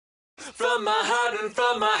From my heart and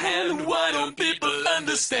from my hand, why don't people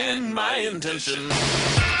understand my intention?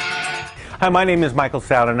 Hi, my name is Michael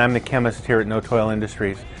Sowden and I'm the chemist here at No-Toil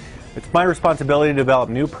Industries. It's my responsibility to develop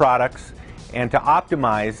new products and to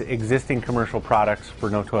optimize existing commercial products for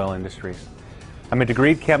No-Toil Industries. I'm a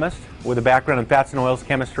degreed chemist with a background in fats and oils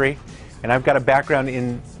chemistry, and I've got a background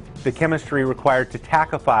in the chemistry required to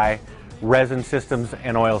tackify resin systems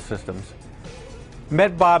and oil systems.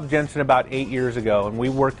 Met Bob Jensen about 8 years ago, and we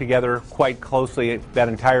worked together quite closely that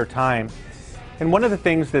entire time. And one of the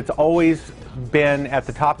things that's always been at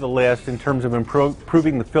the top of the list in terms of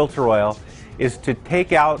improving the filter oil is to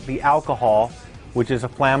take out the alcohol, which is a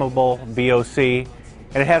flammable VOC,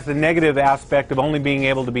 and it has the negative aspect of only being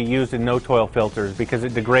able to be used in no-toil filters because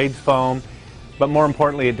it degrades foam, but more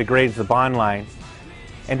importantly it degrades the bond line,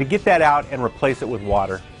 and to get that out and replace it with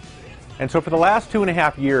water. And so for the last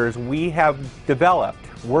 2.5 years, we have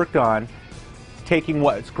worked on taking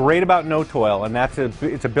what's great about no-toil, and that's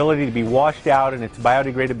its ability to be washed out and its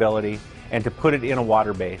biodegradability, and to put it in a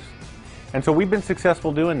water base. And so we've been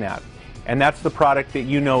successful doing that. And that's the product that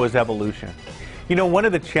you know as Evolution. You know, one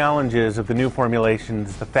of the challenges of the new formulations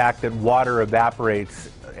is the fact that water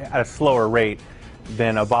evaporates at a slower rate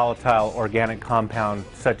than a volatile organic compound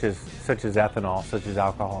such as ethanol, such as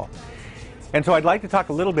alcohol. And so I'd like to talk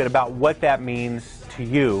a little bit about what that means to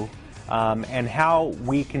you and how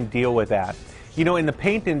we can deal with that. You know, in the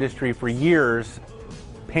paint industry for years,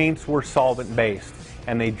 paints were solvent-based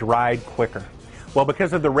and they dried quicker. Well,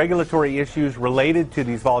 because of the regulatory issues related to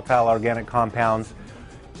these volatile organic compounds,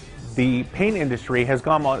 the paint industry has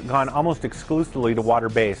gone almost exclusively to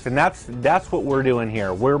water-based, and that's what we're doing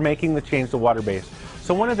here. We're making the change to water-based.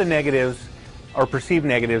 So one of the negatives, or perceived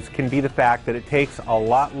negatives, can be the fact that it takes a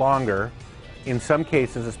lot longer, in some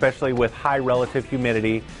cases, especially with high relative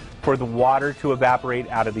humidity, for the water to evaporate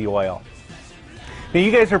out of the oil. Now,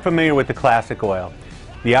 you guys are familiar with the classic oil.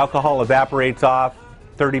 The alcohol evaporates off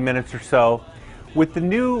 30 minutes or so. With the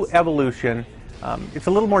new Evolution, it's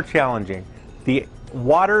a little more challenging. The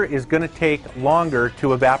water is going to take longer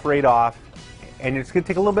to evaporate off, and it's going to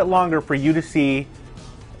take a little bit longer for you to see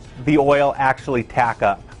the oil actually tack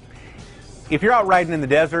up. If you're out riding in the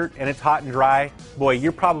desert and it's hot and dry, boy,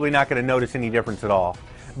 you're probably not going to notice any difference at all.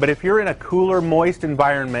 But if you're in a cooler, moist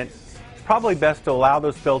environment, it's probably best to allow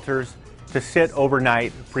those filters to sit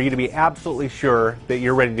overnight for you to be absolutely sure that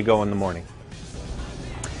you're ready to go in the morning.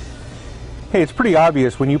 Hey, it's pretty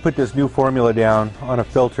obvious when you put this new formula down on a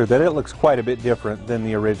filter that it looks quite a bit different than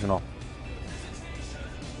the original.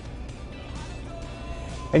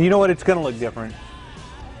 And you know what? It's going to look different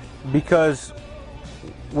because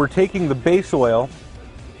we're taking the base oil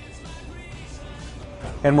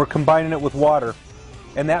and we're combining it with water,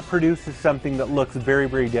 and that produces something that looks very,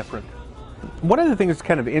 very different. One of the things that's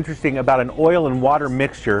kind of interesting about an oil and water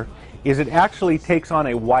mixture is it actually takes on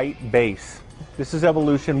a white base. This is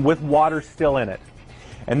Evolution with water still in it.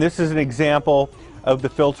 And this is an example of the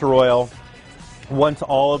filter oil once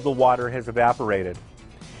all of the water has evaporated.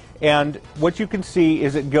 And what you can see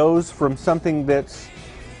is it goes from something that's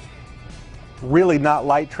really not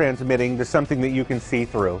light transmitting to something that you can see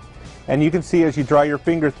through. And you can see as you draw your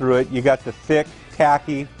finger through it, you got the thick,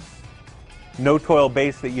 tacky, no-toil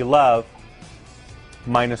base that you love,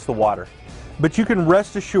 minus the water. But you can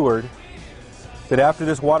rest assured that after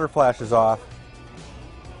this water flashes off,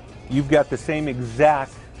 you've got the same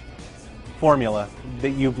exact formula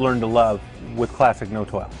that you've learned to love with classic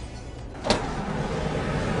no-toil.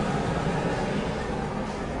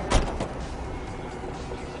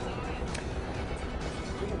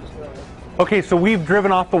 Okay, so we've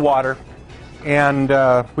driven off the water and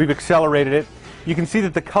we've accelerated it. You can see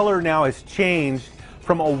that the color now has changed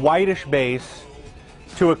from a whitish base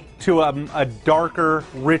to a darker,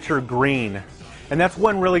 richer green. And that's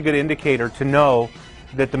one really good indicator to know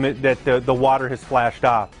that the water has flashed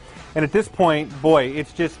off. And at this point, boy,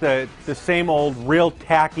 it's just the same old real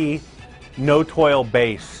tacky no-toil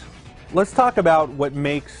base. Let's talk about what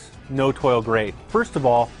makes no-toil great. First of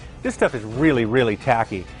all, this stuff is really, really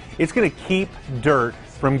tacky. It's going to keep dirt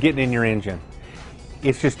from getting in your engine.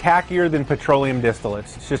 It's just tackier than petroleum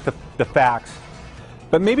distillates. It's just the facts.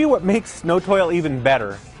 But maybe what makes no-toil even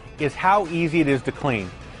better is how easy it is to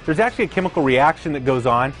clean. There's actually a chemical reaction that goes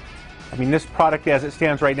on. I mean, this product as it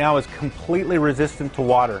stands right now is completely resistant to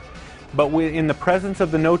water. But in the presence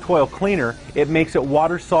of the no-toil cleaner, it makes it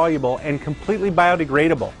water soluble and completely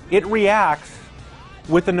biodegradable. It reacts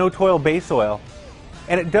with the no-toil base oil,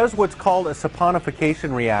 and it does what's called a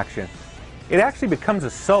saponification reaction. It actually becomes a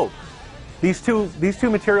soap. These two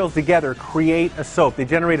materials together create a soap. They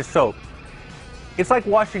generate a soap. It's like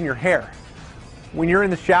washing your hair. When you're in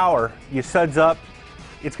the shower, you suds up,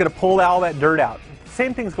 it's going to pull all that dirt out.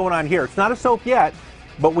 Same thing's going on here. It's not a soap yet,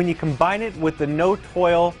 but when you combine it with the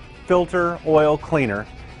No-Toil Filter Oil Cleaner,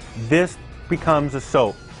 this becomes a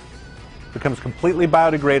soap. It becomes completely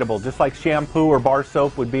biodegradable, just like shampoo or bar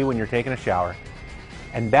soap would be when you're taking a shower.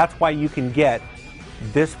 And that's why you can get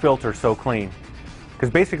this filter so clean. Because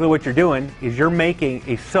basically what you're doing is you're making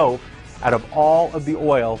a soap out of all of the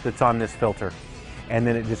oil that's on this filter. And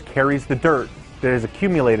then it just carries the dirt that is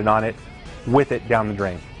accumulated on it with it down the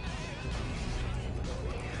drain.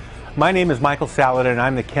 My name is Michael Salada and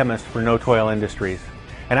I'm the chemist for No-Toil Industries.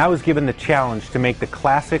 And I was given the challenge to make the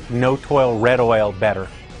classic No-Toil red oil better.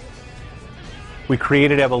 We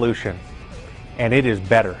created Evolution, and it is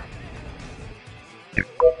better.